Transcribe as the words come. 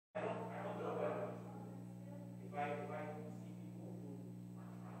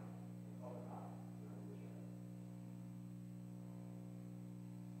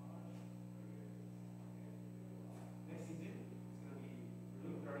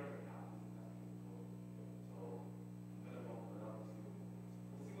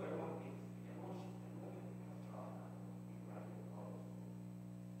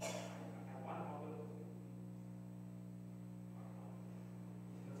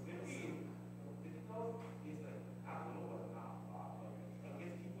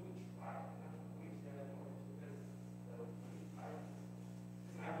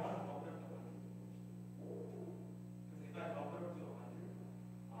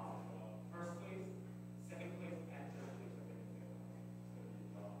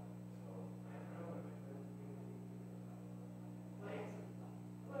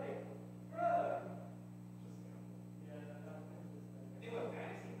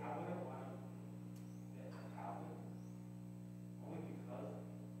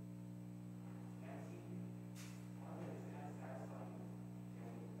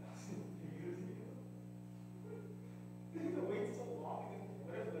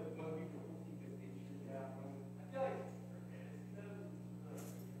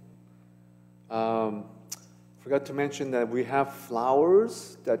forgot to mention that we have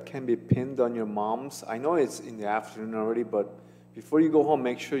flowers that can be pinned on your moms. I know it's in the afternoon already, but before you go home,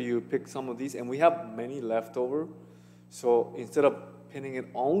 make sure you pick some of these. And we have many left over. So instead of pinning it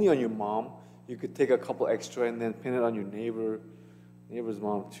only on your mom, you could take a couple extra and then pin it on your neighbor's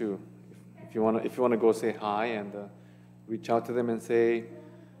mom too. If you want to go say hi and reach out to them and say,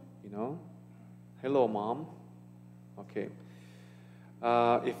 hello, mom. Okay.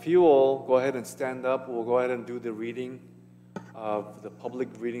 If you will go ahead and stand up, we'll go ahead and do the reading of the public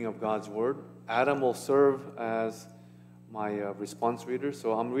reading of God's Word. Adam will serve as my response reader.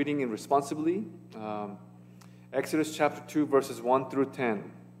 So I'm reading in responsibly. Exodus chapter 2, verses 1 through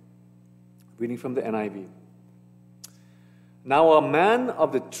 10. Reading from the NIV. Now a man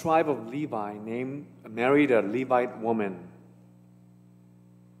of the tribe of Levi married a Levite woman.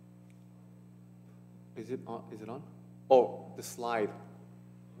 Is it on? Oh, the slide.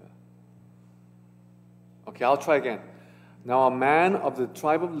 Okay, I'll try again. Now a man of the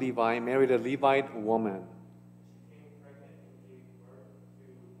tribe of Levi married a Levite woman.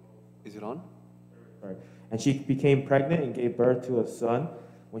 Is it on? Right. And she became pregnant and gave birth to a son.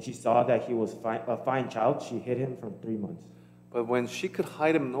 When she saw that he was a fine child, she hid him for 3 months. But when she could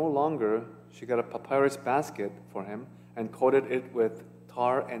hide him no longer, she got a papyrus basket for him and coated it with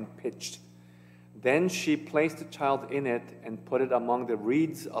tar and pitch. Then she placed the child in it and put it among the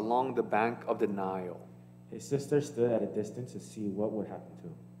reeds along the bank of the Nile. His sister stood at a distance to see what would happen to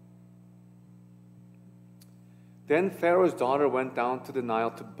him. Then Pharaoh's daughter went down to the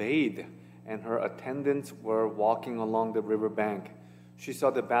Nile to bathe, and her attendants were walking along the river bank. She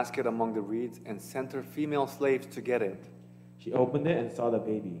saw the basket among the reeds and sent her female slaves to get it. She opened it and saw the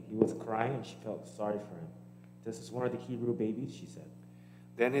baby. He was crying and she felt sorry for him. This is one of the Hebrew babies, she said.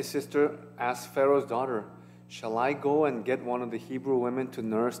 Then his sister asked Pharaoh's daughter, "Shall I go and get one of the Hebrew women to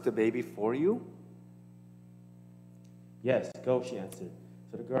nurse the baby for you?" "Yes, go," she answered.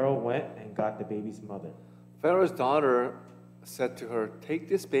 So the girl went and got the baby's mother. Pharaoh's daughter said to her, "Take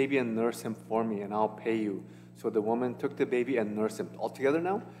this baby and nurse him for me, and I'll pay you." So the woman took the baby and nursed him. All together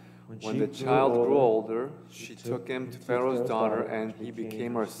now? When the child grew older, she took him to Pharaoh's daughter, and he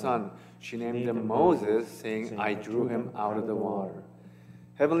became her son. She named him Moses, saying, "I drew him out of the water."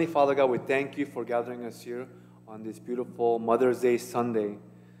 Heavenly Father God, we thank you for gathering us here on this beautiful Mother's Day Sunday.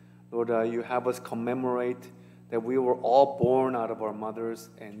 Lord, you have us commemorate that we were all born out of our mothers,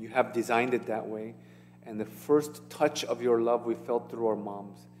 and you have designed it that way. And the first touch of your love we felt through our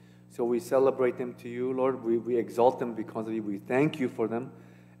moms. So we celebrate them to you, Lord. We exalt them because of you. We thank you for them.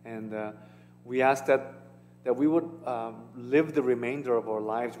 And we ask that we would live the remainder of our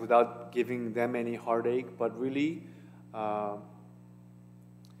lives without giving them any heartache, but really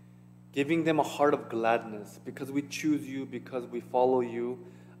giving them a heart of gladness because we choose you, because we follow you.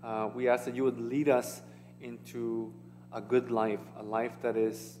 We ask that you would lead us into a good life, a life that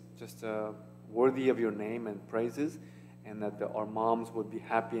is just worthy of your name and praises, and that our moms would be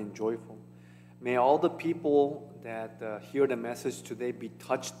happy and joyful. May all the people that hear the message today be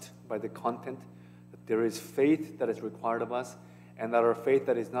touched by the content, that there is faith that is required of us, and that our faith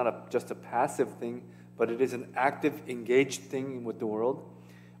that is not just a passive thing, but it is an active, engaged thing with the world.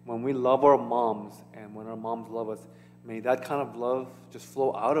 When we love our moms, and when our moms love us, may that kind of love just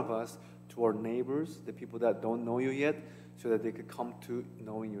flow out of us to our neighbors, the people that don't know you yet, so that they could come to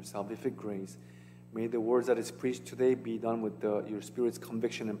knowing your salvific grace. May the words that is preached today be done with your Spirit's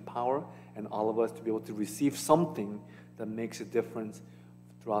conviction and power, and all of us to be able to receive something that makes a difference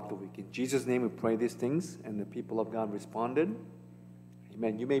throughout the week. In Jesus' name we pray these things, and the people of God responded.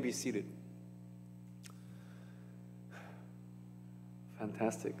 Amen. You may be seated.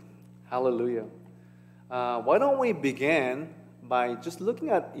 Fantastic. Hallelujah. Why don't we begin by just looking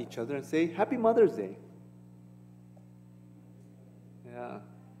at each other and say, Happy Mother's Day.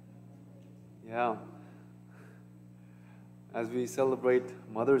 Yeah. As we celebrate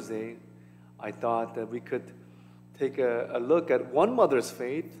Mother's Day, I thought that we could take a look at one mother's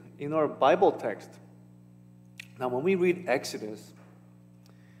faith in our Bible text. Now, when we read Exodus,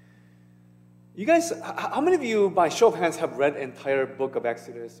 you guys, how many of you, by show of hands, have read the entire book of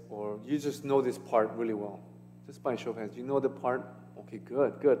Exodus, or you just know this part really well? Just by show of hands, you know the part? Okay,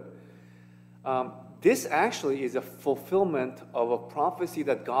 good. This actually is a fulfillment of a prophecy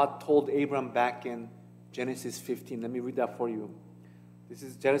that God told Abram back in Genesis 15. Let me read that for you. This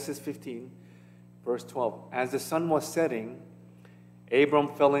is Genesis 15, verse 12. As the sun was setting, Abram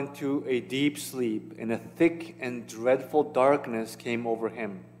fell into a deep sleep, and a thick and dreadful darkness came over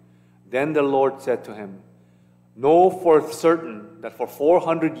him. Then the Lord said to him, "Know for certain that for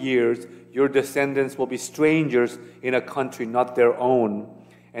 400 years your descendants will be strangers in a country not their own,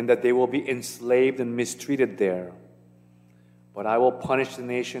 and that they will be enslaved and mistreated there. But I will punish the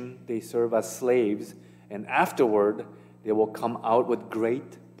nation they serve as slaves, and afterward they will come out with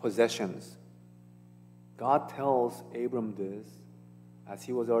great possessions. God tells Abram this as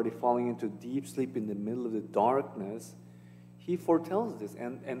he was already falling into deep sleep in the middle of the darkness. He foretells this.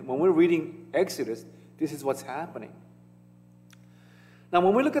 And when we're reading Exodus, this is what's happening. Now,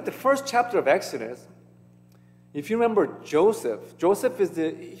 when we look at the first chapter of Exodus, if you remember Joseph is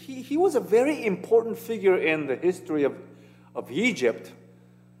he was a very important figure in the history of Egypt.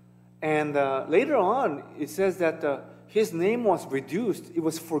 And later on, it says that his name was reduced. It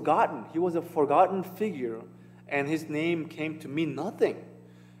was forgotten. He was a forgotten figure, and his name came to mean nothing.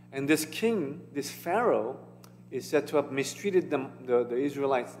 And this king, this Pharaoh, is said to have mistreated them, the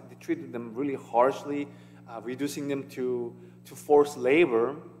Israelites. They treated them really harshly, reducing them to forced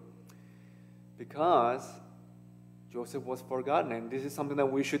labor because Joseph was forgotten. And this is something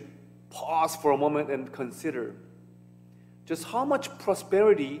that we should pause for a moment and consider. Just how much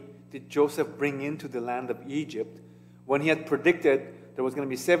prosperity did Joseph bring into the land of Egypt when he had predicted there was going to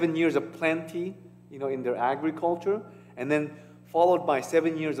be 7 years of plenty, in their agriculture, and then followed by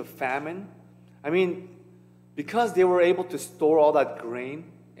 7 years of famine? I mean, because they were able to store all that grain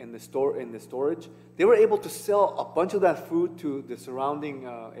in the storage, they were able to sell a bunch of that food to the surrounding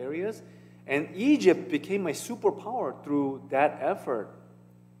areas, and Egypt became a superpower through that effort.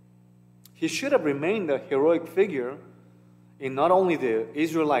 He should have remained a heroic figure in not only the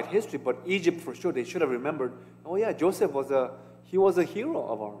Israelite history, but Egypt for sure. They should have remembered, oh yeah, Joseph was a hero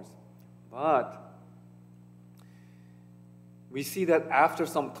of ours. But we see that after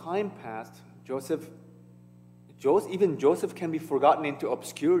some time passed, even Joseph can be forgotten into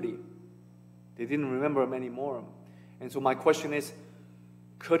obscurity. They didn't remember him anymore. And so my question is,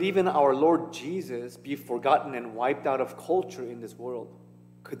 could even our Lord Jesus be forgotten and wiped out of culture in this world?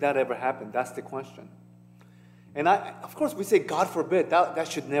 Could that ever happen? That's the question. And of course, we say, God forbid, that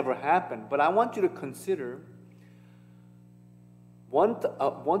should never happen. But I want you to consider,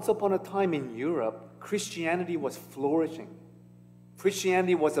 once upon a time in Europe, Christianity was flourishing.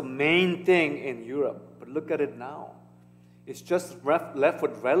 Christianity was a main thing in Europe. But look at it now. It's just left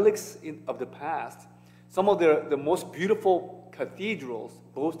with relics of the past. Some of the most beautiful cathedrals,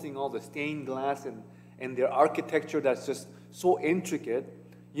 boasting all the stained glass and their architecture that's just so intricate.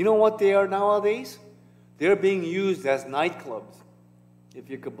 You know what they are nowadays? They're being used as nightclubs, if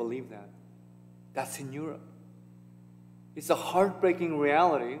you could believe that. That's in Europe. It's a heartbreaking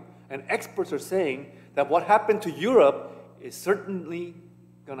reality, and experts are saying that what happened to Europe is certainly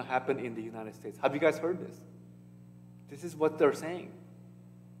going to happen in the United States. Have you guys heard this? This is what they're saying.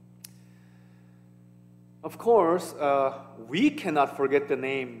 Of course, we cannot forget the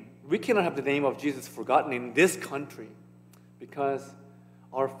name. We cannot have the name of Jesus forgotten in this country, because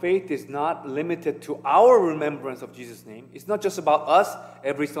our faith is not limited to our remembrance of Jesus' name. It's not just about us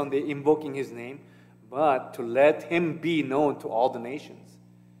every Sunday invoking his name, but to let him be known to all the nations.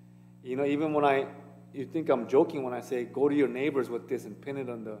 Even you think I'm joking when I say go to your neighbors with this and pin it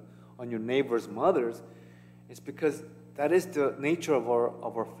on your neighbor's mothers, it's because that is the nature of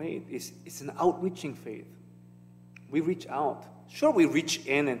our faith. It's an outreaching faith. We reach out. Sure, we reach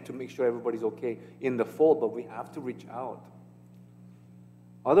in and to make sure everybody's okay in the fold, but we have to reach out.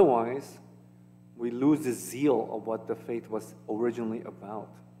 Otherwise, we lose the zeal of what the faith was originally about.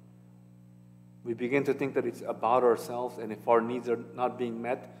 We begin to think that it's about ourselves, and if our needs are not being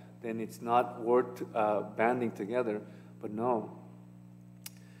met, then it's not worth banding together. But no.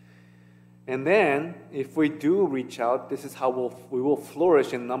 And then, if we do reach out, this is how we will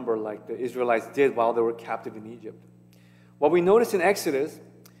flourish in number like the Israelites did while they were captive in Egypt. What we notice in Exodus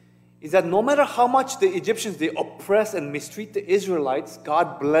is that no matter how much the Egyptians, they oppress and mistreat the Israelites,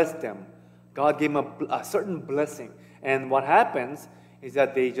 God blessed them. God gave them a certain blessing. And what happens is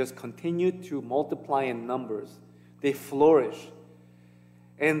that they just continue to multiply in numbers. They flourish.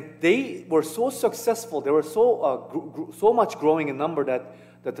 And they were so successful, they were so much growing in number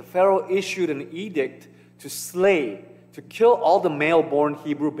that the Pharaoh issued an edict to kill all the male-born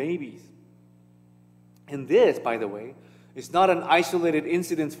Hebrew babies. And this, by the way, is not an isolated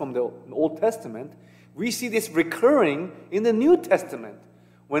incident from the Old Testament. We see this recurring in the New Testament.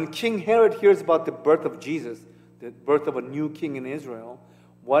 When King Herod hears about the birth of Jesus, the birth of a new king in Israel,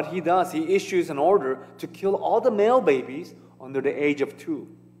 what he does, he issues an order to kill all the male babies under the age of 2.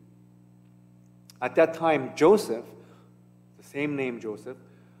 At that time, Joseph, the same name Joseph,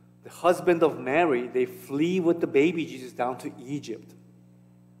 the husband of Mary, they flee with the baby Jesus down to Egypt.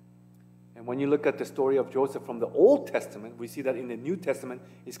 And when you look at the story of Joseph from the Old Testament, we see that in the New Testament,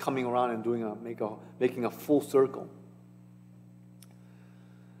 he's coming around and making a full circle.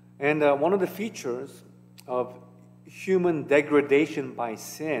 And one of the features of human degradation by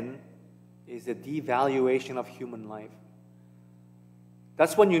sin is the devaluation of human life.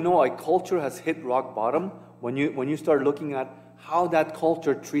 That's when you know a culture has hit rock bottom, when you start looking at how that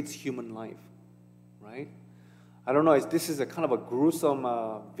culture treats human life, right? I don't know, this is a kind of a gruesome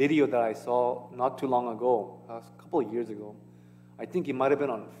video that I saw not too long ago, a couple of years ago. I think it might have been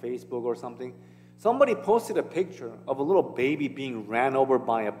on Facebook or something. Somebody posted a picture of a little baby being ran over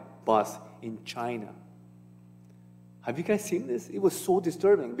by a bus in China. Have you guys seen this? It was so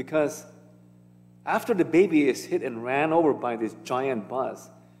disturbing because after the baby is hit and ran over by this giant bus,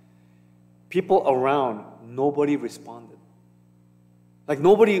 people around, nobody responded. Like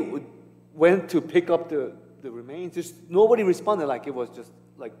nobody went to pick up the remains. Just nobody responded, like it was just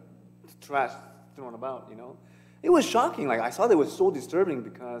like trash thrown about, you know. It was shocking. Like I saw that it was so disturbing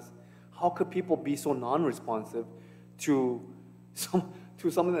because how could people be so non-responsive to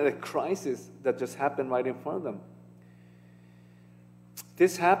something like a crisis that just happened right in front of them?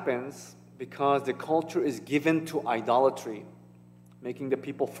 This happens because the culture is given to idolatry, making the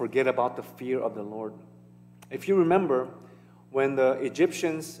people forget about the fear of the Lord. If you remember, when the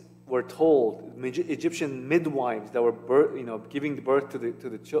Egyptians were told, Egyptian midwives that were giving birth to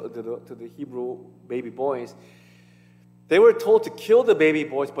the Hebrew baby boys, they were told to kill the baby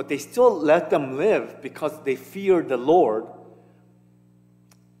boys, but they still let them live because they feared the Lord.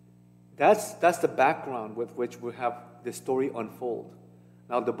 That's the background with which we have this story unfold.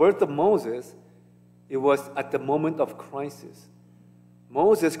 Now, the birth of Moses, it was at the moment of crisis.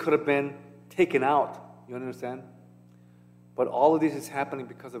 Moses could have been taken out, you understand? But all of this is happening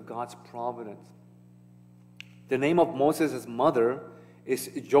because of God's providence. The name of Moses' mother is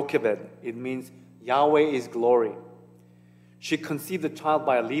Jochebed. It means Yahweh is glory. She conceived a child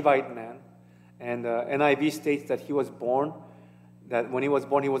by a Levite man, and NIV states that when he was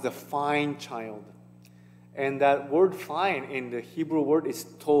born, he was a fine child. And that word fine in the Hebrew word is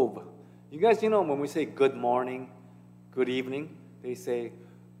tov. You guys, when we say good morning, good evening, they say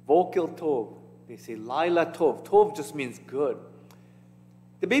vokel tov. They say laila tov. Tov just means good.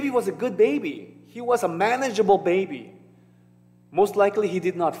 The baby was a good baby. He was a manageable baby. Most likely he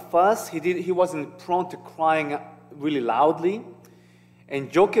did not fuss. He wasn't prone to crying really loudly. And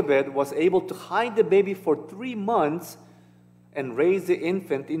Jochebed was able to hide the baby for 3 months and raise the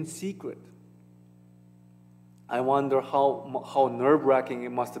infant in secret. I wonder how nerve-wracking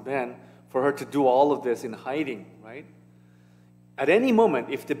it must have been for her to do all of this in hiding, right? At any moment,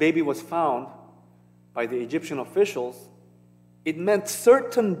 if the baby was found by the Egyptian officials, it meant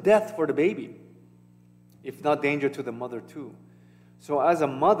certain death for the baby, if not danger to the mother too. So as a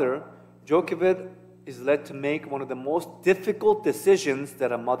mother, Jochebed is led to make one of the most difficult decisions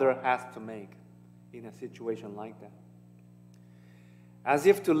that a mother has to make in a situation like that. As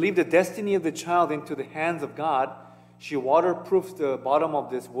if to leave the destiny of the child into the hands of God, she waterproofs the bottom of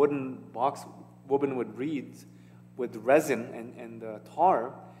this wooden box woven with reeds, with resin and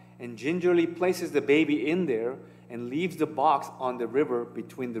tar, and gingerly places the baby in there and leaves the box on the river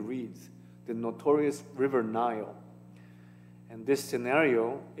between the reeds, the notorious River Nile. And this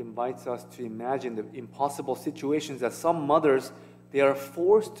scenario invites us to imagine the impossible situations that some mothers, they are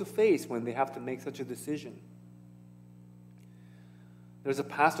forced to face when they have to make such a decision. There's a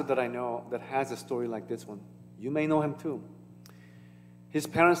pastor that I know that has a story like this one. You may know him too. His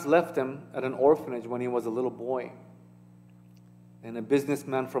parents left him at an orphanage when he was a little boy. And a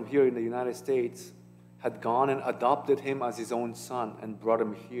businessman from here in the United States had gone and adopted him as his own son and brought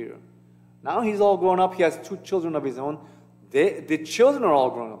him here. Now he's all grown up. He has 2 children of his own. The children are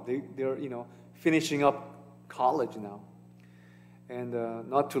all grown up. They're finishing up college now. And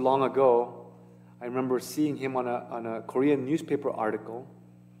not too long ago, I remember seeing him on a Korean newspaper article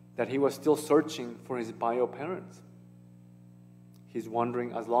that he was still searching for his bio parents. He's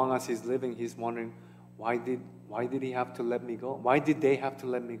wondering, as long as he's living, he's wondering, why did he have to let me go? Why did they have to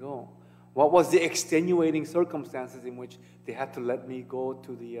let me go? What was the extenuating circumstances in which they had to let me go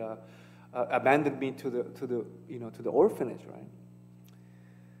to the abandon me to the orphanage, right?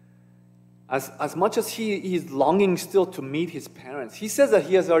 As much as he's longing still to meet his parents, he says that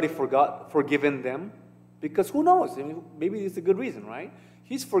he has already forgiven them, because who knows? I mean, maybe it's a good reason, right?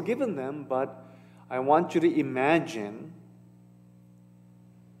 He's forgiven them, but I want you to imagine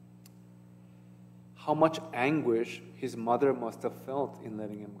how much anguish his mother must have felt in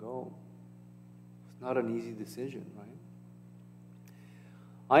letting him go. It's not an easy decision, right?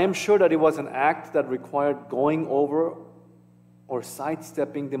 I am sure that it was an act that required going over or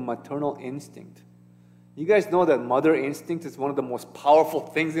sidestepping the maternal instinct. You guys know that mother instinct is one of the most powerful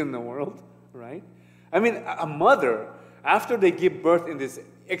things in the world, right? I mean, a mother, after they give birth in this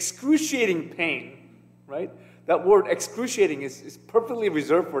excruciating pain, right? That word excruciating is perfectly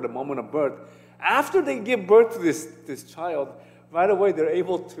reserved for the moment of birth. After they give birth to this child, right away they're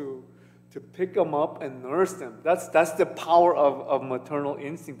able to pick them up and nurse them. That's the power of maternal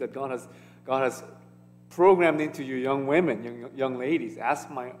instinct that God has programmed into you young women, young ladies. Ask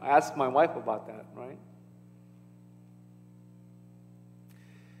my wife about that, right?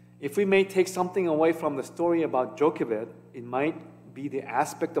 If we may take something away from the story about Jochebed, it might be the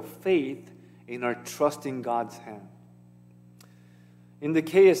aspect of faith in our trusting God's hand. In the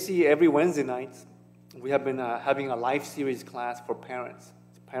KSC, every Wednesday night, we have been having a life series class for parents.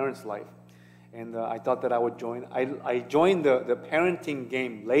 It's Parents Life. And I thought that I would join. I joined the parenting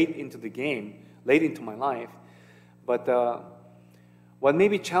game late into my life. But what may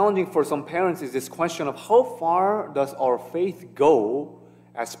be challenging for some parents is this question of how far does our faith go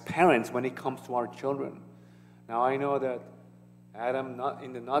as parents when it comes to our children? Now I know that Adam,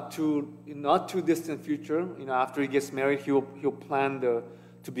 in the not too distant future, after he gets married, he'll plan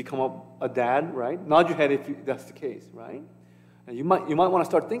to become a dad, right? Nod your head if that's the case, right? And you might want to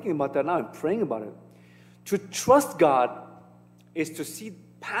start thinking about that now and praying about it. To trust God is to see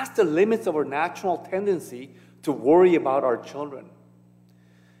past the limits of our natural tendency to worry about our children.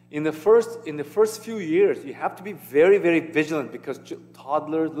 In the first few years, you have to be very, very vigilant because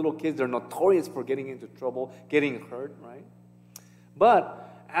toddlers, little kids, they're notorious for getting into trouble, getting hurt, right?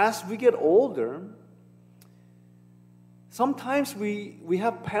 But as we get older, sometimes we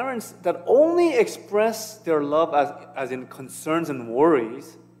have parents that only express their love as in concerns and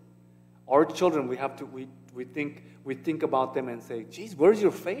worries. Our children, we think about them and say, geez, where's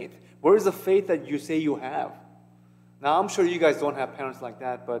your faith? Where's the faith that you say you have? Now, I'm sure you guys don't have parents like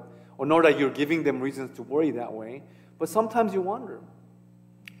that, or nor that you're giving them reasons to worry that way. But sometimes you wonder.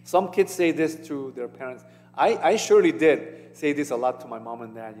 Some kids say this to their parents. I surely did say this a lot to my mom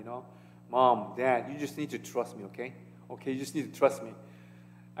and dad, Mom, Dad, you just need to trust me, okay? Okay, you just need to trust me.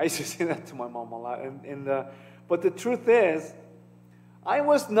 I used to say that to my mom a lot. But the truth is, I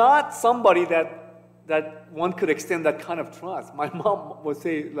was not somebody that one could extend that kind of trust. My mom would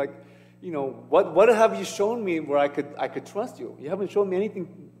say, like, what have you shown me where I could trust you? You haven't shown me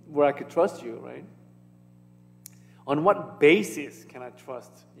anything where I could trust you, right? On what basis can I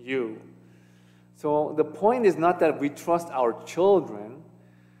trust you? So the point is not that we trust our children,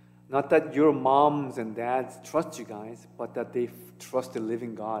 not that your moms and dads trust you guys, but that they trust the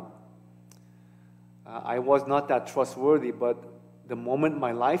living God. I was not that trustworthy, but the moment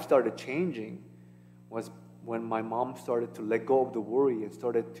my life started changing was when my mom started to let go of the worry and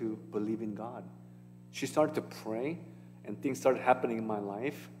started to believe in God. She started to pray, and things started happening in my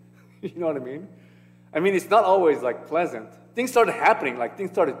life. You know what I mean? I mean, it's not always like pleasant. Things started happening, like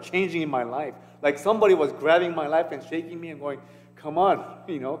things started changing in my life. Like somebody was grabbing my life and shaking me and going, come on,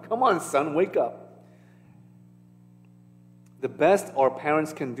 come on, son, wake up. The best our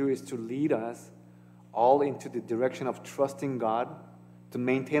parents can do is to lead us all into the direction of trusting God, to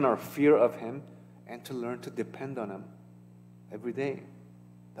maintain our fear of Him, and to learn to depend on Him every day.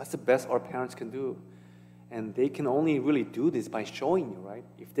 That's the best our parents can do. And they can only really do this by showing you, right?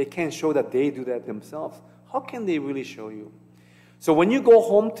 If they can't show that they do that themselves, how can they really show you? So when you go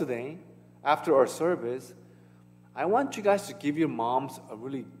home today, after our service, I want you guys to give your moms a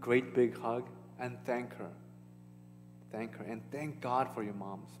really great big hug and thank her. Thank her and thank God for your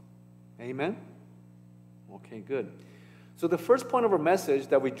moms. Amen? Okay, good. So the first point of our message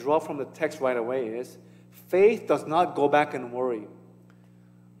that we draw from the text right away is faith does not go back and worry.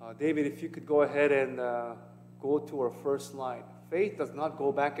 David, if you could go ahead and go to our first slide. Faith does not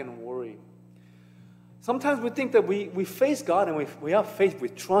go back and worry. Sometimes we think that we face God and we have faith, we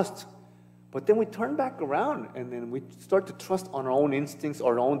trust, but then we turn back around and then we start to trust on our own instincts,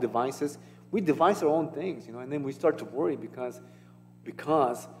 our own devices. We devise our own things, and then we start to worry because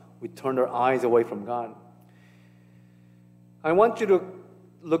we turned our eyes away from God. I want you to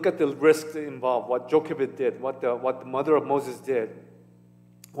look at the risks involved, what Jochebed did, what the mother of Moses did.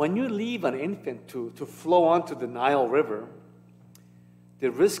 When you leave an infant to flow onto the Nile River,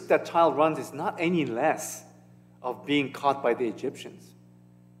 the risk that child runs is not any less of being caught by the Egyptians.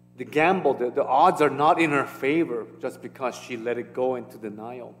 The gamble, the odds are not in her favor just because she let it go into the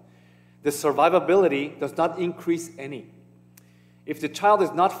Nile. The survivability does not increase any. If the child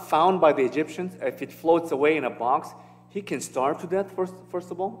is not found by the Egyptians, if it floats away in a box, he can starve to death,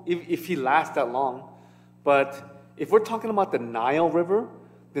 first of all, if he lasts that long. But if we're talking about the Nile River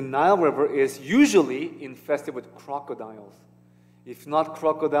is usually infested with crocodiles. If not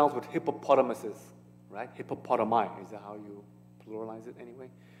crocodiles, with hippopotamuses, right? Hippopotami, is that how you pluralize it anyway?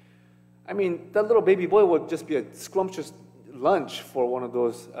 I mean, that little baby boy would just be a scrumptious lunch for one of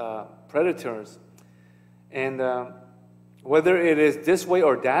those predators. And whether it is this way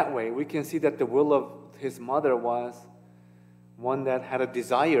or that way, we can see that the will of his mother was one that had a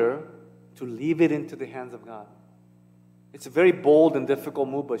desire to leave it into the hands of God. It's a very bold and difficult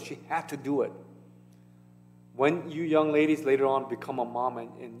move, but she had to do it. When you young ladies later on become a mom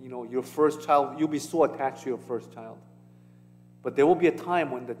and you know your first child, you'll be so attached to your first child. But there will be a time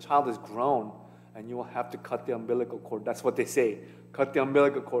when the child is grown and you will have to cut the umbilical cord. That's what they say, cut the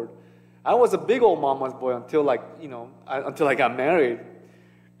umbilical cord. I was a big old mama's boy until until I got married.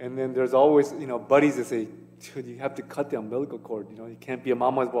 And then there's always, buddies that say, dude, you have to cut the umbilical cord. You can't be a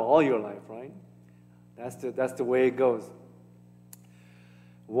mama's boy all your life, right? That's the way it goes.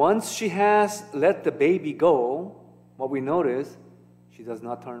 Once she has let the baby go, what we notice, she does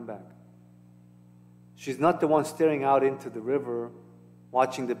not turn back. She's not the one staring out into the river,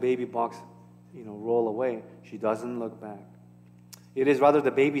 watching the baby box, roll away. She doesn't look back. It is rather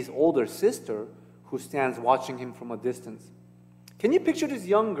the baby's older sister who stands watching him from a distance. Can you picture this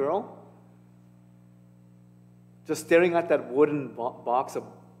young girl just staring at that wooden box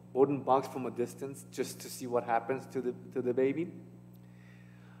from a distance just to see what happens to the baby?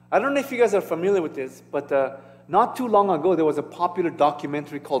 I don't know if you guys are familiar with this, but not too long ago there was a popular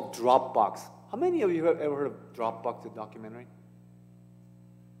documentary called Dropbox. How many of you have ever heard of Dropbox, the documentary?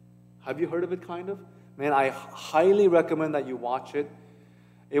 Have you heard of it, kind of? Man, I highly recommend that you watch it.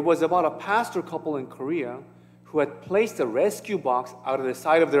 It was about a pastor couple in Korea who had placed a rescue box out of the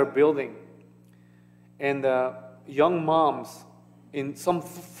side of their building. And young moms in some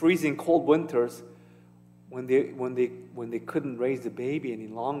freezing cold winters, when they couldn't raise the baby any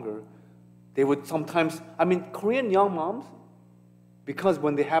longer, they would sometimes, Korean young moms, because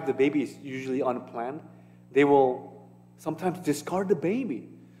when they have the baby, it's usually unplanned, they will sometimes discard the baby.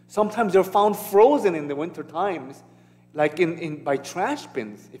 Sometimes they're found frozen in the winter times, like by trash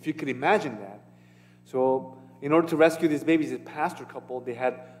bins, if you could imagine that. So in order to rescue these babies, this pastor couple, they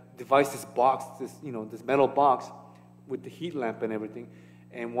had devised this box, this metal box with the heat lamp and everything.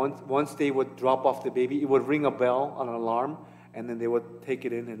 And once they would drop off the baby, it would ring a bell, an alarm, and then they would take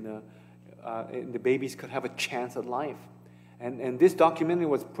it in, and the babies could have a chance at life. And this documentary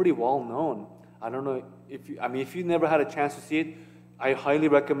was pretty well known. I don't know if you never had a chance to see it, I highly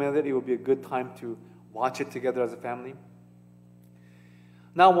recommend it. It would be a good time to watch it together as a family.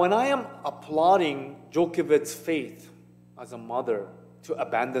 Now, when I am applauding Jokevit's faith as a mother to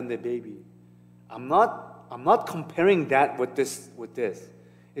abandon the baby, I'm not comparing that with this.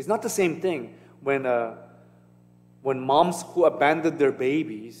 It's not the same thing. When moms who abandon their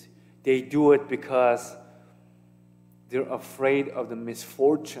babies, they do it because they're afraid of the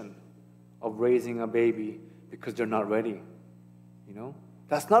misfortune of raising a baby because they're not ready.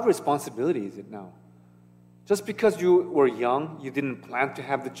 That's not responsibility, is it now? Just because you were young, you didn't plan to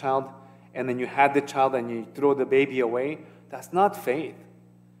have the child, and then you had the child and you throw the baby away, that's not faith.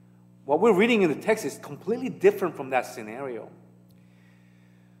 What we're reading in the text is completely different from that scenario.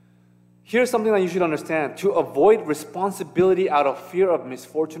 Here's something that you should understand. To avoid responsibility out of fear of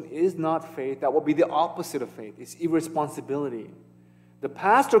misfortune is not faith. That will be the opposite of faith. It's irresponsibility. The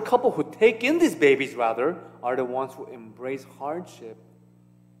pastor couple who take in these babies, rather, are the ones who embrace hardship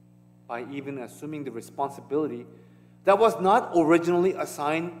by even assuming the responsibility that was not originally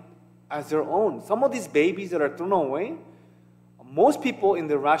assigned as their own. Some of these babies that are thrown away, most people in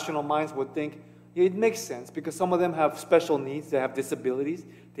their rational minds would think, yeah, it makes sense because some of them have special needs, they have disabilities,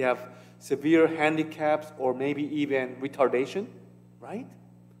 they have severe handicaps or maybe even retardation, right?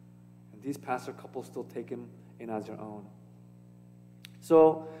 And these pastor couples still take them in as their own.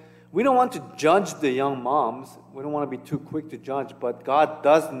 So we don't want to judge the young moms. We don't want to be too quick to judge, but God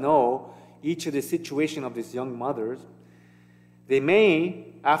does know each of the situation of these young mothers. They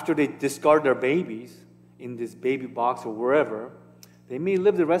may, after they discard their babies in this baby box or wherever, they may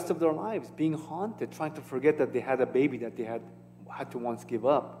live the rest of their lives being haunted, trying to forget that they had a baby that they had to once give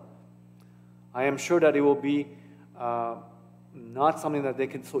up. I am sure that it will be not something that they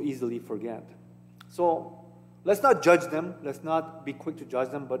can so easily forget. So let's not judge them. Let's not be quick to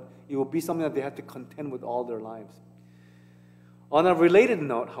judge them, but it will be something that they have to contend with all their lives. On a related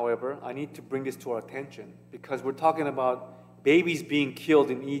note, however, I need to bring this to our attention because we're talking about babies being killed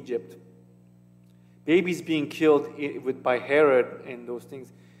in Egypt. Babies being killed by Herod and those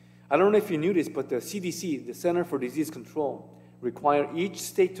things. I don't know if you knew this, but the CDC, the Center for Disease Control, require each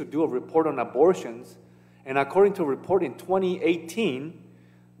state to do a report on abortions. And according to a report in 2018,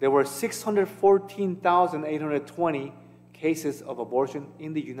 there were 614,820 cases of abortion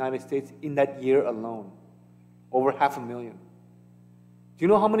in the United States in that year alone. Over 500,000. Do you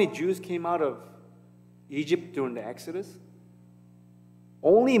know how many Jews came out of Egypt during the Exodus?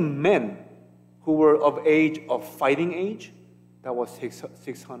 Only men who were of age, of fighting age, that was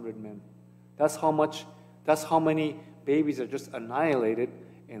 600 men. That's how many babies are just annihilated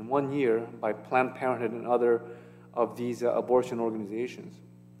in 1 year by Planned Parenthood and other of these abortion organizations.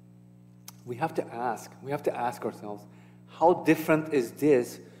 We have to ask ourselves, how different is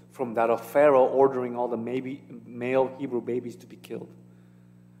this from that of Pharaoh ordering all the male Hebrew babies to be killed?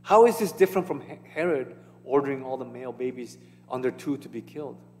 How is this different from Herod ordering all the male babies under 2 to be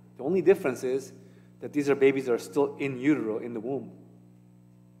killed? The only difference is that these are babies that are still in utero, in the womb.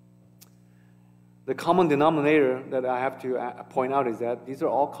 The common denominator that I have to point out is that these are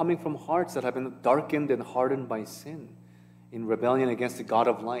all coming from hearts that have been darkened and hardened by sin in rebellion against the God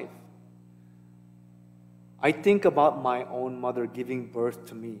of life. I think about my own mother giving birth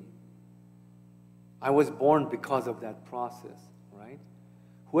to me. I was born because of that process, right?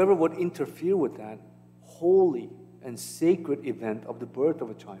 Whoever would interfere with that holy and sacred event of the birth of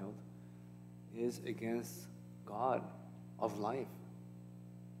a child is against God of life.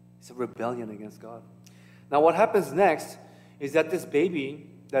 It's a rebellion against God. Now what happens next is that this baby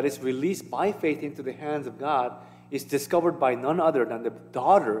that is released by faith into the hands of God is discovered by none other than the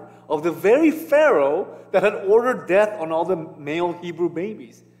daughter of the very Pharaoh that had ordered death on all the male Hebrew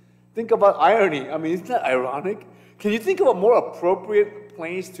babies. Think about irony. I mean, isn't that ironic? Can you think of a more appropriate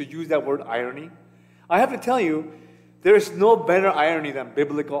place to use that word irony? I have to tell you, there is no better irony than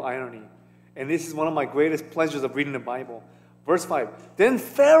biblical irony. And this is one of my greatest pleasures of reading the Bible. Verse 5, then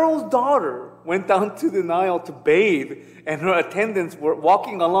Pharaoh's daughter went down to the Nile to bathe, and her attendants were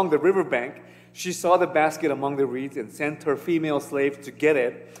walking along the riverbank. She saw the basket among the reeds and sent her female slaves to get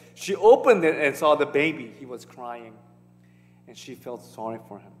it. She opened it and saw the baby. He was crying, and she felt sorry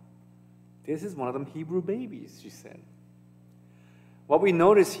for him. This is one of them Hebrew babies, she said. What we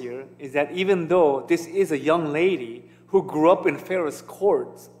notice here is that even though this is a young lady who grew up in Pharaoh's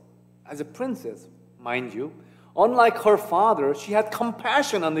courts as a princess, mind you, unlike her father, she had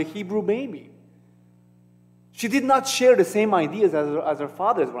compassion on the Hebrew baby. She did not share the same ideas as her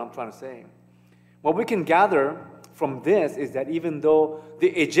father, is what I'm trying to say. What we can gather from this is that even though the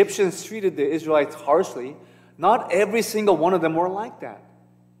Egyptians treated the Israelites harshly, not every single one of them were like that.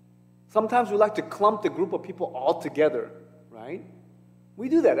 Sometimes we like to clump the group of people all together, right? We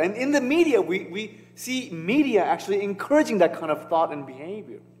do that. And in the media, we see media actually encouraging that kind of thought and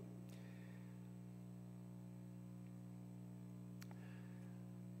behavior.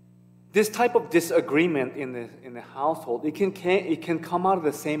 This type of disagreement in the household, it can come out of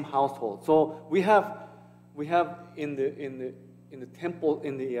the same household. So we have in the temple,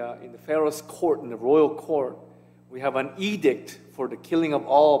 in the Pharaoh's court, in the royal court, we have an edict for the killing of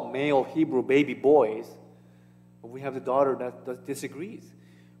all male Hebrew baby boys. But we have the daughter that disagrees.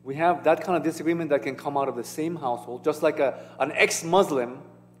 We have that kind of disagreement that can come out of the same household, just like an ex-Muslim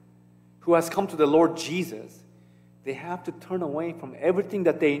who has come to the Lord Jesus. They have to turn away from everything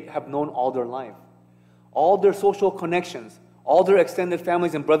that they have known all their life. All their social connections, all their extended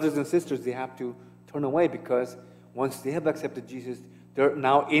families and brothers and sisters, they have to turn away because once they have accepted Jesus, they're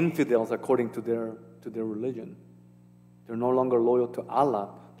now infidels according to their religion. They're no longer loyal to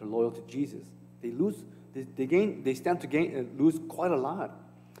Allah, they're loyal to Jesus. They stand to lose quite a lot.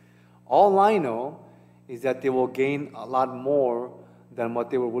 All I know is that they will gain a lot more than what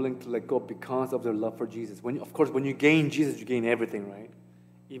they were willing to let go because of their love for Jesus. Of course, when you gain Jesus, you gain everything, right?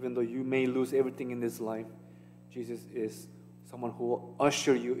 Even though you may lose everything in this life, Jesus is someone who will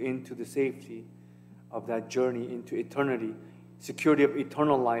usher you into the safety of that journey into eternity, security of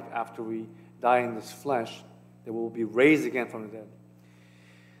eternal life after we die in this flesh, that will be raised again from the dead.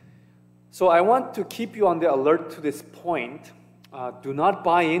 So I want to keep you on the alert to this point. Do not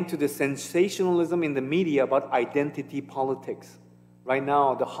buy into the sensationalism in the media about identity politics. Right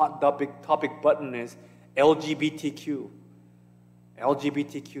now, the hot topic button is LGBTQ.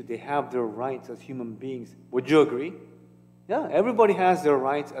 LGBTQ, they have their rights as human beings. Would you agree? Yeah, everybody has their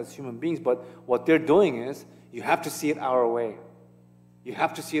rights as human beings, but what they're doing is, you have to see it our way. You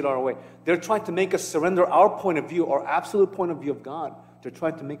have to see it our way. They're trying to make us surrender our point of view, our absolute point of view of God. They're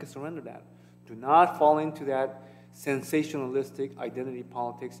trying to make us surrender that. Do not fall into that sensationalistic identity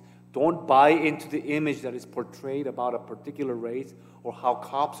politics. Don't buy into the image that is portrayed about a particular race or how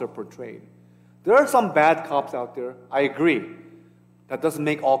cops are portrayed. There are some bad cops out there, I agree. That doesn't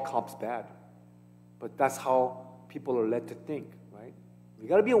make all cops bad. But that's how people are led to think, right? We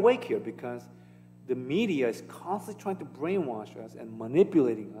got to be awake here because the media is constantly trying to brainwash us and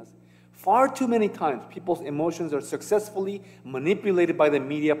manipulating us. Far too many times, people's emotions are successfully manipulated by the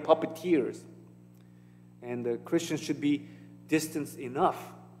media puppeteers. And Christians should be distance enough.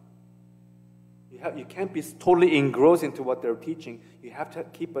 You can't be totally engrossed into what they're teaching. You have to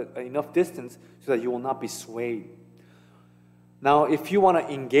keep enough distance so that you will not be swayed. Now, if you want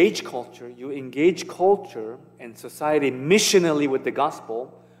to engage culture, you engage culture and society missionally with the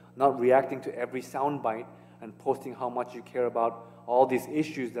gospel, not reacting to every soundbite and posting how much you care about all these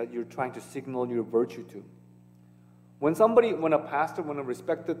issues that you're trying to signal your virtue to. When a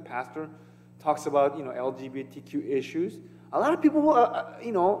respected pastor talks about, LGBTQ issues, a lot of people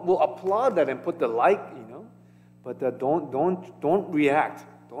will applaud that and put the like, but don't react.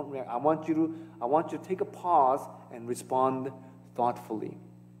 Don't react. I want you to take a pause and respond thoughtfully.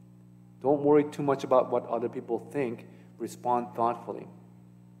 Don't worry too much about what other people think. Respond thoughtfully.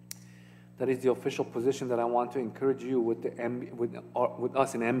 That is the official position that I want to encourage you with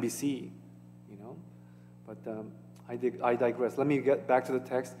us in MBC, But I digress. Let me get back to the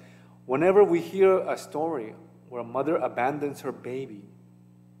text. Whenever we hear a story where a mother abandons her baby,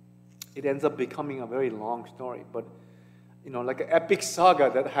 it ends up becoming a very long story. But, like an epic saga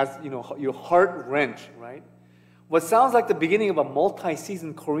that has, your heart wrench, right? What sounds like the beginning of a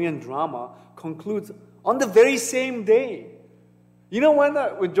multi-season Korean drama concludes on the very same day.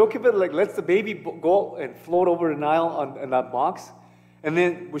 When Jochebed lets the baby go and float over the Nile in that box, and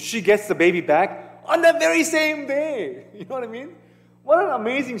then when she gets the baby back on that very same day, you know what I mean? What an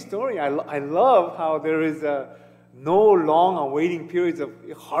amazing story! I love how there is no long awaiting periods of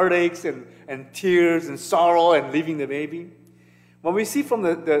heartaches and tears and sorrow and leaving the baby. What we see from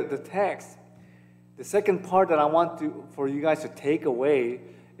the text, the second part that I want for you guys to take away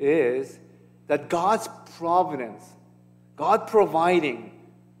is that God's providence, God providing,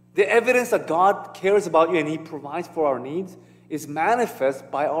 the evidence that God cares about you and He provides for our needs is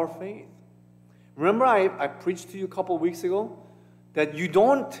manifest by our faith. Remember I preached to you a couple of weeks ago that you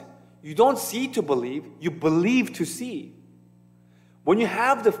don't see to believe, you believe to see. When you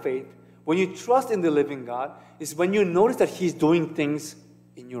have the faith, when you trust in the living God, is when you notice that He's doing things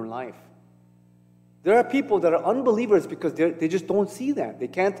in your life. There are people that are unbelievers because they just don't see that. They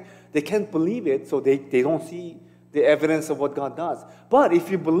can't believe it, so they don't see the evidence of what God does. But if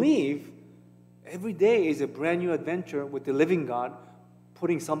you believe, every day is a brand new adventure with the living God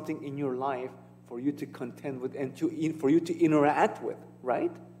putting something in your life for you to contend with and for you to interact with,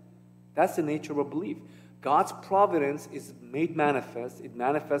 right? That's the nature of a belief. God's providence is made manifest. It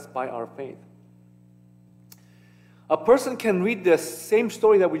manifests by our faith. A person can read the same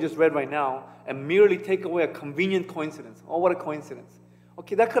story that we just read right now and merely take away a convenient coincidence. Oh, what a coincidence.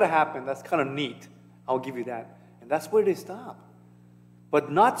 Okay, that could have happened. That's kind of neat. I'll give you that. And that's where they stop. But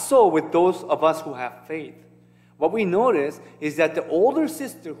not so with those of us who have faith. What we notice is that the older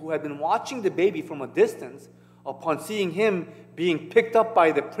sister who had been watching the baby from a distance, upon seeing him being picked up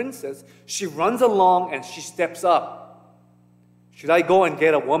by the princess, she runs along and she steps up. Should I go and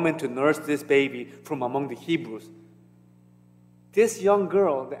get a woman to nurse this baby from among the Hebrews? This young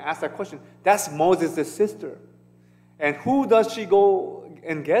girl that asked that question, that's Moses' sister. And who does she go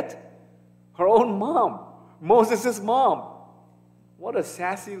and get? Her own mom. Moses' mom. What a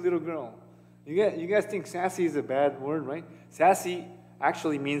sassy little girl. You guys think sassy is a bad word, right? Sassy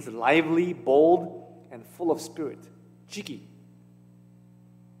actually means lively, bold, and full of spirit. Cheeky.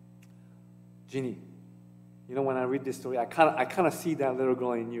 Ginny, when I read this story, I kind of see that little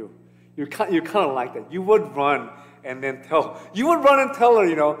girl in you. You're kind of like that. You would run and tell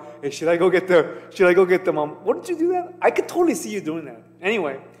her, hey, should I go get the mom? Wouldn't you do that? I could totally see you doing that.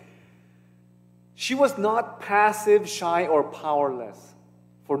 Anyway, she was not passive, shy, or powerless.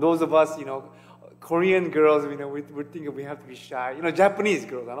 For those of us, Korean girls, we're thinking we have to be shy. Japanese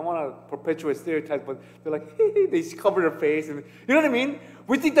girls, I don't want to perpetuate stereotypes, but they're like, hey, they cover their face. And you know what I mean?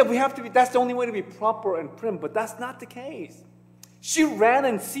 We think that we have to be, that's the only way to be proper and prim, but that's not the case. She ran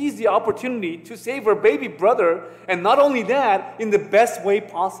and seized the opportunity to save her baby brother, and not only that, in the best way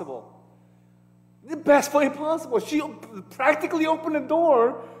possible. The best way possible. She practically opened the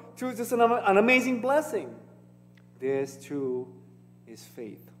door to just an amazing blessing. This too is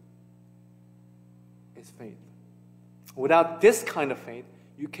faith. Is faith. Without this kind of faith,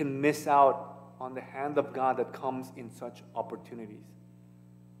 you can miss out on the hand of God that comes in such opportunities.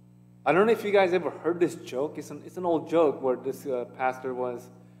 I don't know if you guys ever heard this joke. It's an old joke where this pastor was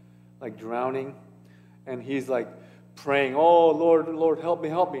like drowning, and he's like praying, "Oh Lord, help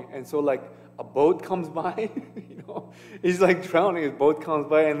me!" And so like a boat comes by, he's like drowning. His boat comes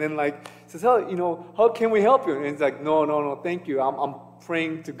by, and then like says, how can we help you?" And he's like, no, thank you. I'm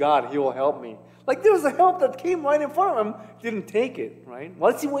praying to God. He will help me. Like there was a help that came right in front of him. Didn't take it, right?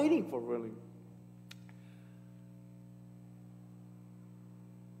 What is he waiting for, really?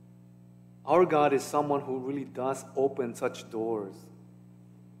 Our God is someone who really does open such doors.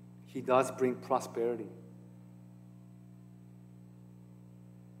 He does bring prosperity.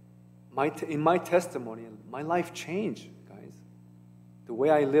 In my testimony, my life changed, guys. The way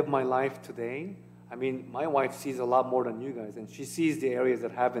I live my life today, I mean, my wife sees a lot more than you guys, and she sees the areas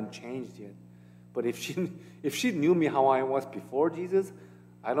that haven't changed yet. But if she knew me how I was before Jesus,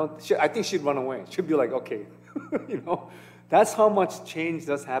 I think she'd run away. She'd be like, okay, you know, that's how much change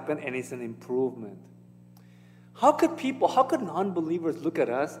does happen, and it's an improvement. How could non-believers look at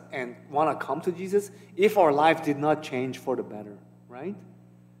us and want to come to Jesus if our life did not change for the better, right?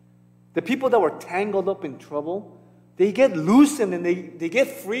 The people that were tangled up in trouble, they get loosened and they get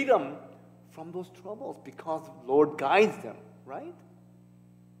freedom from those troubles because the Lord guides them, right?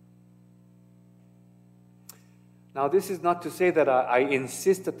 Now, this is not to say that I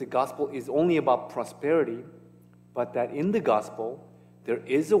insist that the gospel is only about prosperity, but that in the gospel, there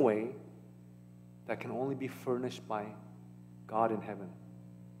is a way that can only be furnished by God in heaven.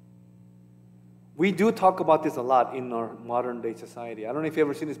 We do talk about this a lot in our modern day society. I don't know if you've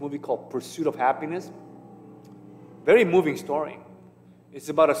ever seen this movie called Pursuit of Happiness. Very moving story. It's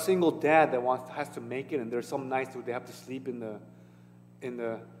about a single dad that has to make it, and there's some nights where they have to sleep in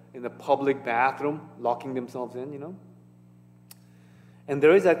the public bathroom, locking themselves in, you know. And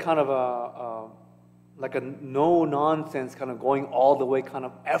there is that kind of like a no-nonsense kind of going all the way kind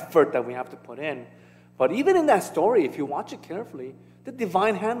of effort that we have to put in. But even in that story, if you watch it carefully, the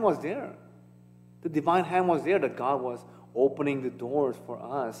divine hand was there. The divine hand was there that God was opening the doors for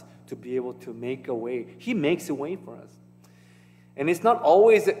us to be able to make a way. He makes a way for us. And it's not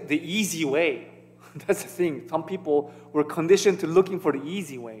always the easy way. That's the thing. Some people were conditioned to looking for the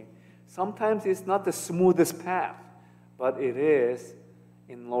easy way. Sometimes it's not the smoothest path, but it is,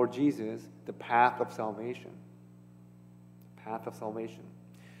 in Lord Jesus, the path of salvation. The path of salvation.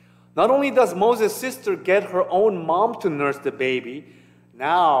 Not only does Moses' sister get her own mom to nurse the baby,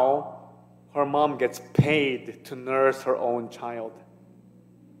 now her mom gets paid to nurse her own child.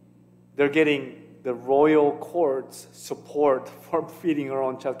 They're getting the royal court's support for feeding her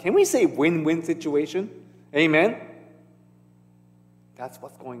own child. Can we say win-win situation? Amen? That's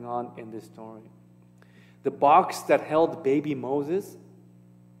what's going on in this story. The box that held baby Moses,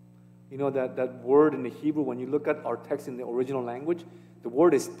 you know that word in the Hebrew, when you look at our text in the original language, the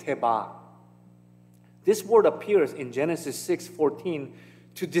word is teba. This word appears in Genesis 6:14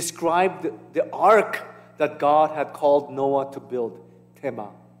 to describe the ark that God had called Noah to build,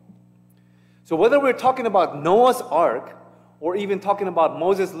 teba. So whether we're talking about Noah's ark or even talking about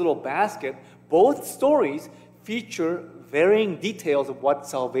Moses' little basket, both stories feature varying details of what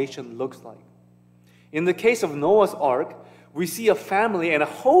salvation looks like. In the case of Noah's ark, we see a family and a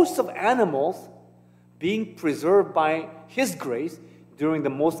host of animals being preserved by His grace during the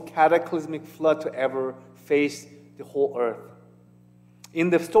most cataclysmic flood to ever face the whole earth. In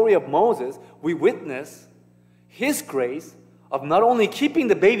the story of Moses, we witness His grace of not only keeping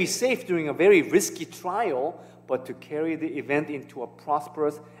the baby safe during a very risky trial, but to carry the event into a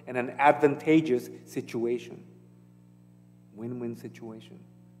prosperous and an advantageous situation. Win-win situation.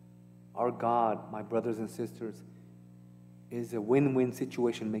 Our God, my brothers and sisters, is a win-win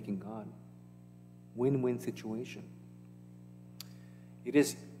situation making God. Win-win situation. It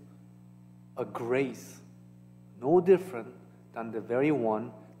is a grace no different than the very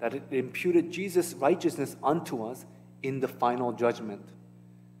one that it imputed Jesus' righteousness unto us in the final judgment.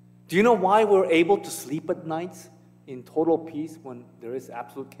 Do you know why we're able to sleep at nights in total peace when there is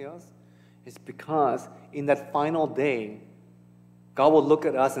absolute chaos? It's because in that final day, God will look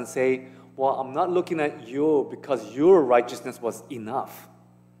at us and say, well, I'm not looking at you because your righteousness was enough,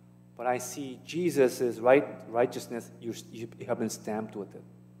 but I see Jesus' righteousness, you have been stamped with it.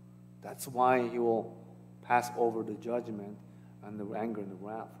 That's why He will pass over the judgment and the anger and the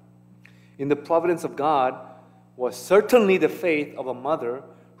wrath. In the providence of God was certainly the faith of a mother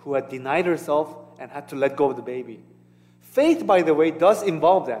who had denied herself and had to let go of the baby. Faith, by the way, does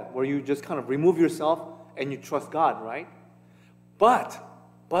involve that, where you just kind of remove yourself and you trust God, right?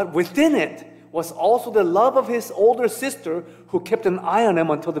 But within it was also the love of his older sister who kept an eye on him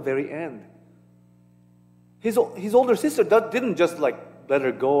until the very end. His older sister didn't just like let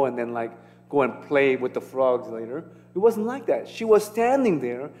her go and then like go and play with the frogs later. It wasn't like that. She was standing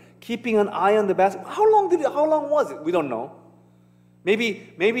there, keeping an eye on the basket. How long was it? We don't know.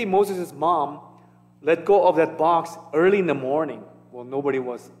 Maybe Moses' mom let go of that box early in the morning while nobody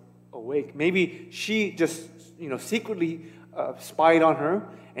was awake. Maybe she just, secretly spied on her,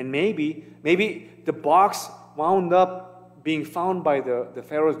 and maybe the box wound up being found by the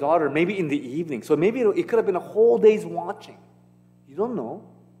Pharaoh's daughter, maybe in the evening. So maybe it could have been a whole day's watching. You don't know.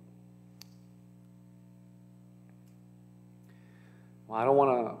 well, I don't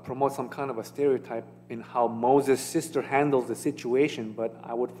want to promote some kind of a stereotype in how Moses' sister handles the situation, but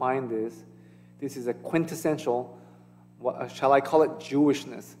I would find this is a quintessential, what, shall I call it,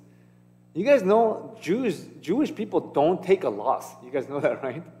 Jewishness. You guys know Jewish people don't take a loss. You guys know that,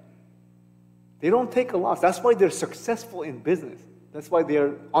 right? They don't take a loss. That's why they're successful in business. That's why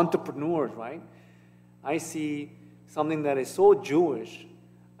they're entrepreneurs, right? I see something that is so Jewish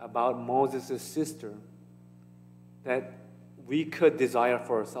about Moses' sister that we could desire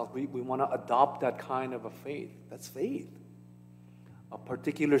for ourselves. We want to adopt that kind of a faith. That's faith. A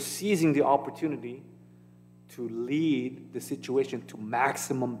particular seizing the opportunity to lead the situation to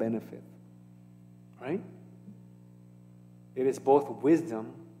maximum benefit. Right? It is both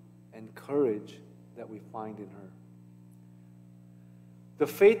wisdom and courage that we find in her. The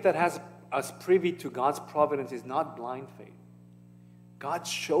faith that has us privy to God's providence is not blind faith. God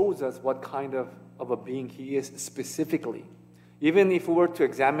shows us what kind of a being He is specifically. Even if we were to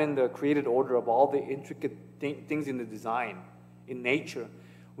examine the created order of all the intricate things in the design, in nature,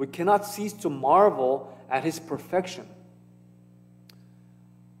 we cannot cease to marvel at His perfection.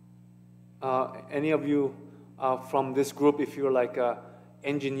 Any of you from this group, if you're like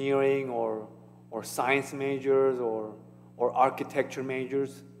engineering or science majors or architecture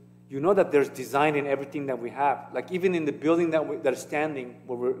majors, you know that there's design in everything that we have. Like even in the building that is standing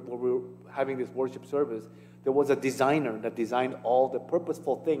where we're having this worship service, there was a designer that designed all the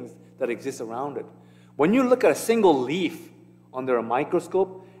purposeful things that exist around it. When you look at a single leaf under a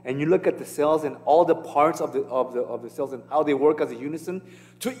microscope and you look at the cells and all the parts of the cells and how they work as a unison,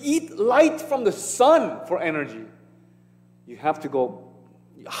 to eat light from the sun for energy, you have to go,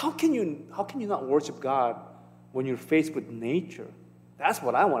 how can you not worship God when you're faced with nature? That's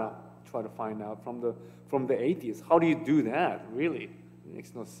what I want to try to find out from the atheists. How do you do that, really? It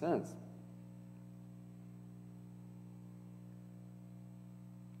makes no sense.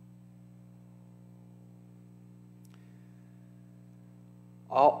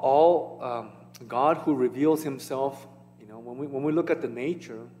 God who reveals Himself, when we look at the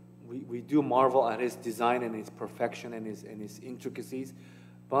nature, we do marvel at His design and His perfection and His intricacies,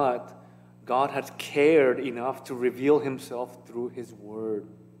 but God has cared enough to reveal Himself through His Word.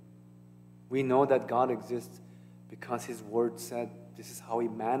 We know that God exists because His Word said this is how He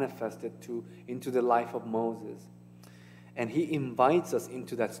manifested into the life of Moses. And He invites us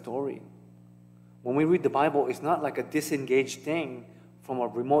into that story. When we read the Bible, it's not like a disengaged thing from a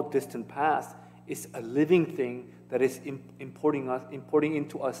remote, distant past. It's a living thing that is importing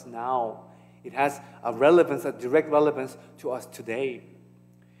into us now. It has a direct relevance to us today.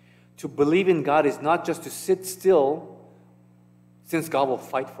 To believe in God is not just to sit still, since God will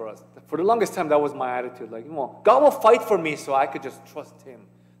fight for us. For the longest time, that was my attitude. Like, God will fight for me, so I could just trust Him.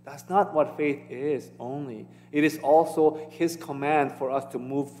 That's not what faith is only. It is also His command for us to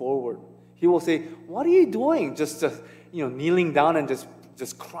move forward. He will say, "What are you doing? Just kneeling down and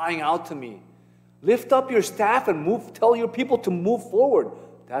just crying out to me. Lift up your staff and tell your people to move forward."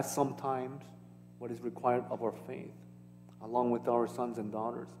 That's sometimes what is required of our faith, along with our sons and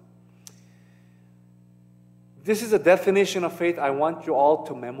daughters. This is a definition of faith I want you all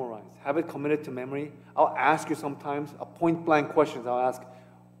to memorize. Have it committed to memory. I'll ask you sometimes a point-blank questions. I'll ask,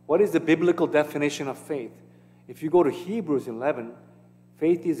 what is the biblical definition of faith? If you go to Hebrews 11,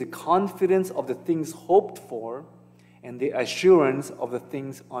 faith is the confidence of the things hoped for and the assurance of the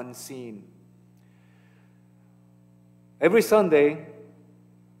things unseen. Every Sunday,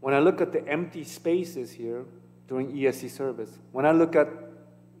 when I look at the empty spaces here during ESC service, when I look at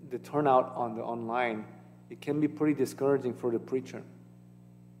the turnout on the online, it can be pretty discouraging for the preacher.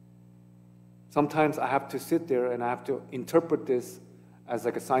 Sometimes I have to sit there and I have to interpret this as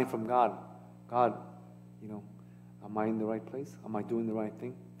like a sign from God. God, am I in the right place? Am I doing the right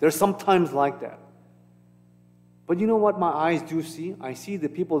thing? There's some times like that. But you know what my eyes do see? I see the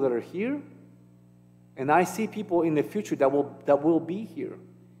people that are here, and I see people in the future that will be here.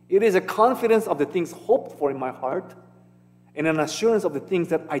 It is a confidence of the things hoped for in my heart, and an assurance of the things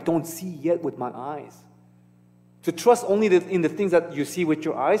that I don't see yet with my eyes. To trust only in the things that you see with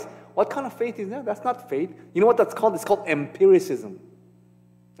your eyes, what kind of faith is that? That's not faith. You know what that's called? It's called empiricism.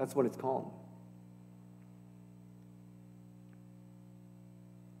 That's what it's called.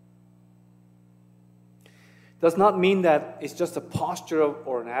 Does not mean that it's just a posture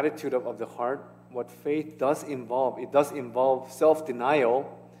or an attitude of the heart. What faith does involve, it does involve self-denial.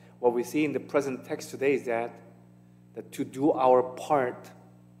 What we see in the present text today is that to do our part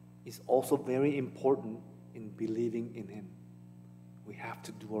is also very important in believing in Him. We have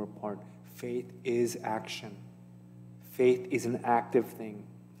to do our part. Faith is action. Faith is an active thing.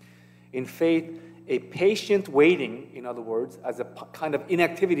 In faith, a patient waiting, in other words, as a kind of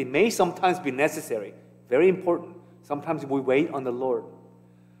inactivity may sometimes be necessary. Very important. Sometimes we wait on the Lord.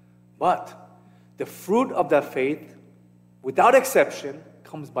 But the fruit of that faith, without exception,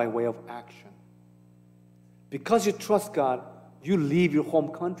 comes by way of action. Because you trust God, you leave your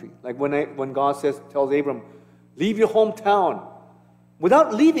home country. Like when God tells Abram, leave your hometown.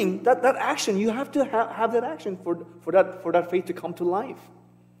 Without leaving that action, you have to have that action for that faith to come to life.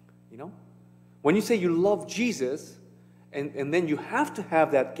 You know? When you say you love Jesus, and then you have to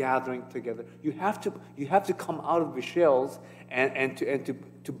have that gathering together. You have to come out of the shells and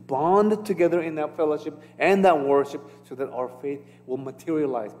to bond together in that fellowship and that worship so that our faith will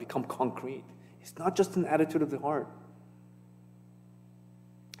materialize, become concrete. It's not just an attitude of the heart.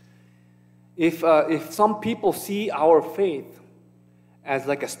 If some people see our faith as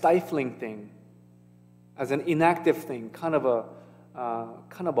like a stifling thing, as an inactive thing, kind of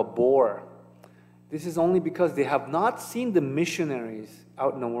a bore, this is only because they have not seen the missionaries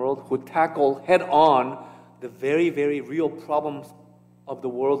out in the world who tackle head-on the very, very real problems of the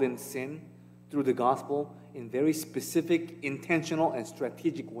world in sin through the gospel in very specific, intentional, and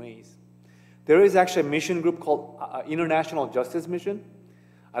strategic ways. There is actually a mission group called International Justice Mission.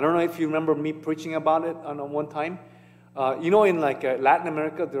 I don't know if you remember me preaching about it on one time. In Latin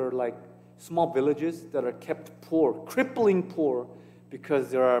America, there are like small villages that are kept poor, crippling poor, because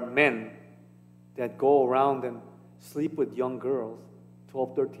there are men that go around and sleep with young girls,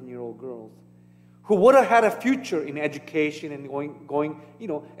 12, 13-year-old girls, who would have had a future in education and going,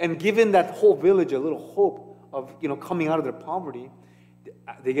 and given that whole village a little hope of, coming out of their poverty,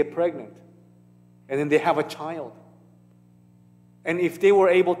 they get pregnant. And then they have a child. And if they were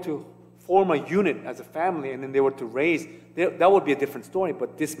able to form a unit as a family and then they were to raise, that would be a different story.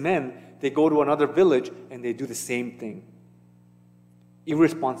 But these men, they go to another village and they do the same thing.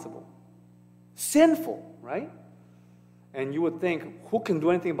 Irresponsible. Sinful, right? And you would think, who can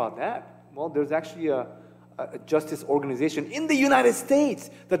do anything about that? Well, there's actually a justice organization in the United States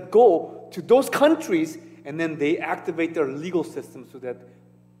that go to those countries and then they activate their legal system so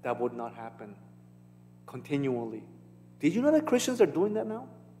that would not happen continually. Did you know that Christians are doing that now?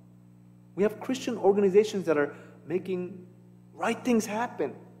 We have Christian organizations that are making right things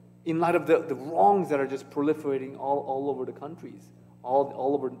happen in light of the wrongs that are just proliferating all over the countries, all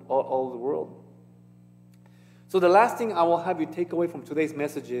over the world. So the last thing I will have you take away from today's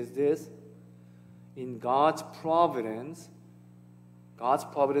message is this. In God's providence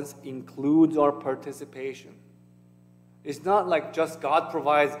includes our participation. It's not like just God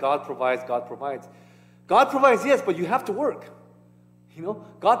provides, God provides, God provides. God provides, yes, but you have to work.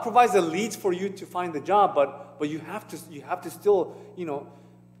 God provides the leads for you to find the job, but you have to still,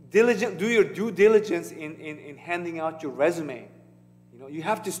 do your due diligence in handing out your resume. You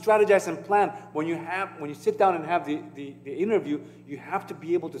have to strategize and plan. When you sit down and have the interview, you have to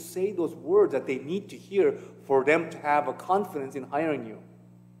be able to say those words that they need to hear for them to have a confidence in hiring you.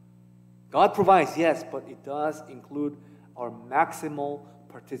 God provides, yes, but it does include our maximal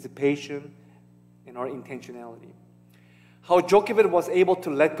participation and our intentionality. How Jochebed was able to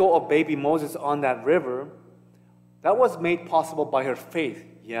let go of baby Moses on that river, that was made possible by her faith,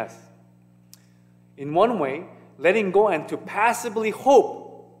 yes. In one way, letting go and to passively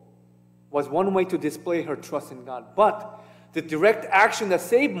hope was one way to display her trust in God. But the direct action that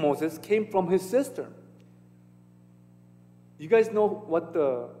saved Moses came from his sister. You guys know what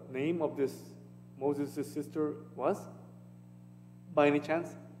the name of this Moses' sister was? By any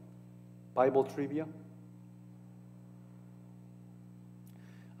chance? Bible trivia?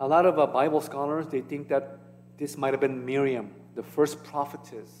 A lot of Bible scholars, they think that this might have been Miriam, the first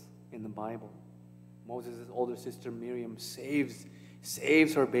prophetess in the Bible. Moses' older sister Miriam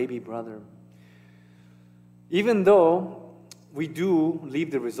saves her baby brother. Even though we do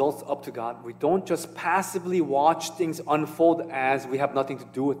leave the results up to God, we don't just passively watch things unfold as we have nothing to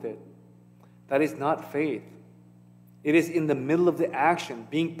do with it. That is not faith. It is in the middle of the action,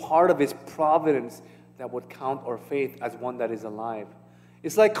 being part of His providence, that would count our faith as one that is alive.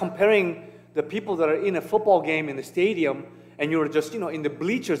 It's like comparing the people that are in a football game in the stadium and you're just, in the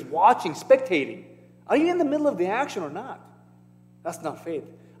bleachers watching, spectating. Are you in the middle of the action or not? That's not faith.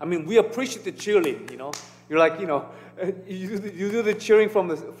 I mean, we appreciate the cheerleading, You're like, you do the cheering from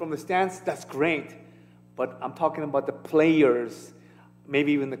the stands, that's great. But I'm talking about the players,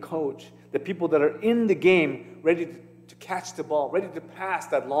 maybe even the coach, the people that are in the game, ready to catch the ball, ready to pass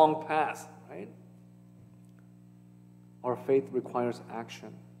that long pass, right? Our faith requires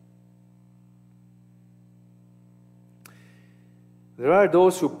action. There are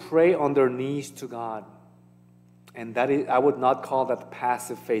those who pray on their knees to God. And that is, I would not call that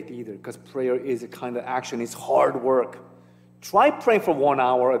passive faith either, because prayer is a kind of action. It's hard work. Try praying for 1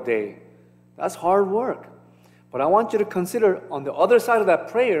 hour a day. That's hard work. But I want you to consider on the other side of that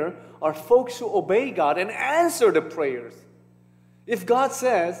prayer are folks who obey God and answer the prayers. If God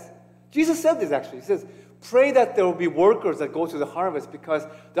says, Jesus said this actually, He says, pray that there will be workers that go to the harvest, because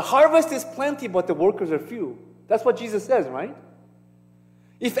the harvest is plenty, but the workers are few. That's what Jesus says, right?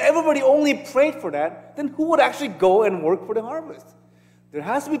 If everybody only prayed for that, then who would actually go and work for the harvest? There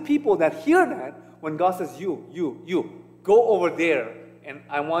has to be people that hear that when God says, you, go over there, and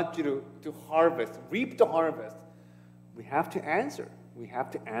I want you to harvest, reap the harvest. We have to answer. We have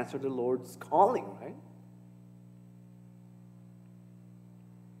to answer the Lord's calling, right?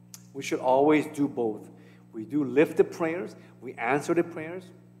 We should always do both. We do lift the prayers, we answer the prayers.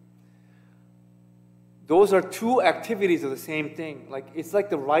 Those are two activities of the same thing. Like it's like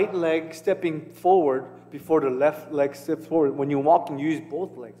the right leg stepping forward before the left leg steps forward. When you walk, you use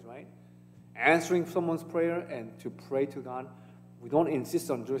both legs, right? Answering someone's prayer and to pray to God. We don't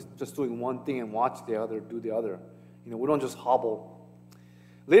insist on just doing one thing and watch the other do the other. You know, we don't just hobble.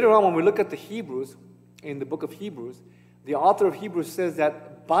 Later on, when we look at the Hebrews, in the book of Hebrews, the author of Hebrews says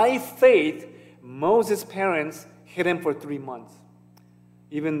that by faith, Moses' parents hid him for 3 months.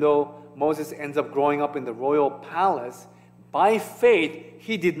 Even though Moses ends up growing up in the royal palace, by faith,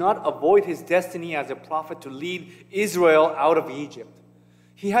 he did not avoid his destiny as a prophet to lead Israel out of Egypt.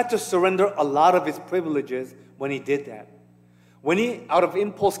 He had to surrender a lot of his privileges when he did that. When he, out of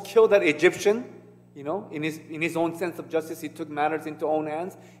impulse, killed that Egyptian, you know, in his own sense of justice, he took matters into own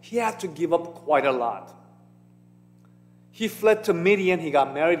hands, he had to give up quite a lot. He fled to Midian, he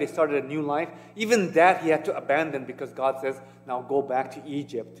got married, they started a new life. Even that he had to abandon because God says, now go back to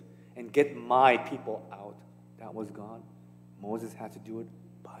Egypt and get my people out. That was God. Moses had to do it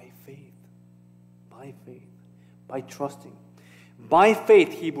by faith. By faith. By trusting. By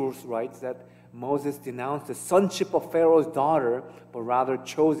faith, Hebrews writes that Moses denounced the sonship of Pharaoh's daughter, but rather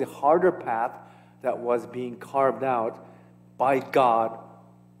chose a harder path that was being carved out by God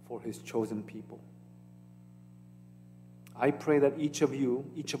for His chosen people. I pray that each of you,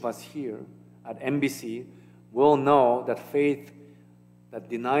 each of us here at MBC, will know that faith that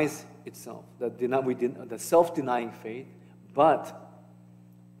denies itself, the self-denying faith, but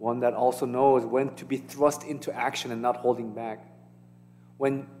one that also knows when to be thrust into action and not holding back.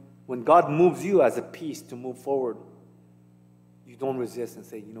 When God moves you as a piece to move forward, you don't resist and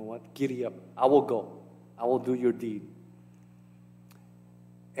say, you know what, giddy up, I will go. I will do your deed.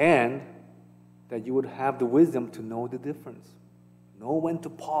 And that you would have the wisdom to know the difference. Know when to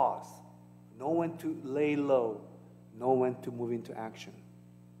pause. Know when to lay low. Know when to move into action.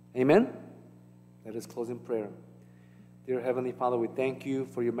 Amen? Let us close in prayer. Dear Heavenly Father, we thank you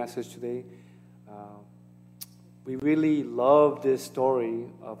for your message today. We really love this story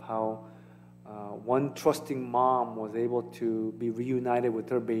of how one trusting mom was able to be reunited with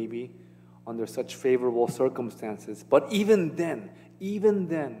her baby under such favorable circumstances. But even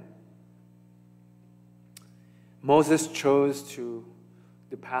then, Moses chose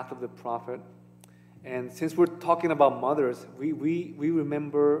the path of the prophet. And since we're talking about mothers, we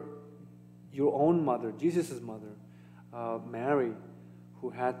remember your own mother, Jesus' mother, Mary,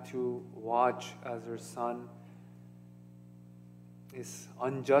 who had to watch as her son is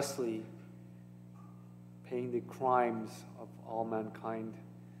unjustly paying the crimes of all mankind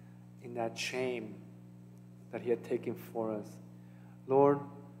in that shame that he had taken for us. Lord,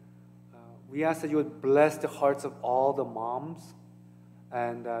 we ask that you would bless the hearts of all the moms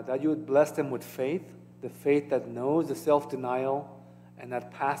and that you would bless them with faith, the faith that knows the self-denial and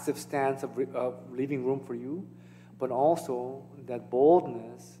that passive stance of leaving room for you, but also that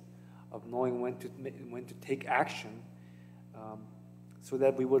boldness of knowing when to take action so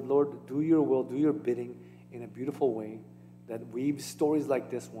that we would, Lord, do your will, do your bidding in a beautiful way that weaves stories like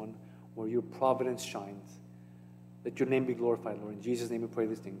this one where your providence shines. Let your name be glorified, Lord. In Jesus' name we pray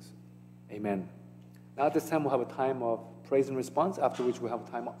these things. Amen. Now at this time we'll have a time of praise and response, after which we'll have a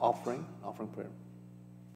time of offering prayer.